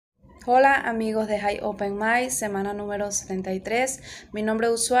Hola amigos de Hive Open Mind, semana número 73. Mi nombre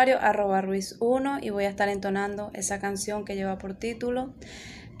de usuario @ruiz1 y voy a estar entonando esa canción que lleva por título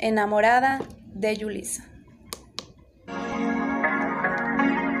Enamorada de JULISSA.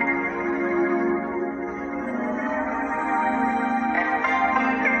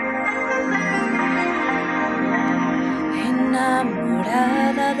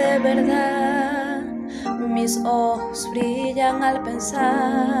 Enamorada de verdad, mis ojos brillan al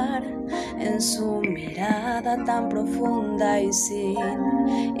pensar en su mirada tan profunda y sin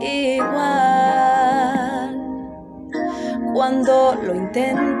igual. Cuando lo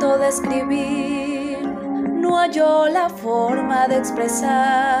intento describir, no hallo la forma de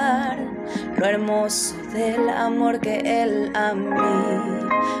expresar lo hermoso del amor que él a mí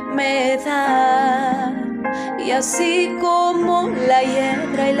me da. Y así como la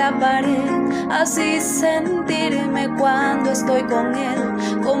hiedra y la pared, así sentirme cuando estoy con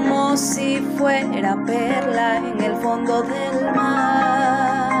él, como si fuera perla en el fondo del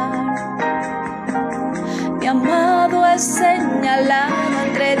mar. Mi amado es señalado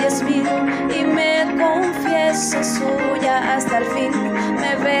entre 10.000 y me confieso suya hasta el fin.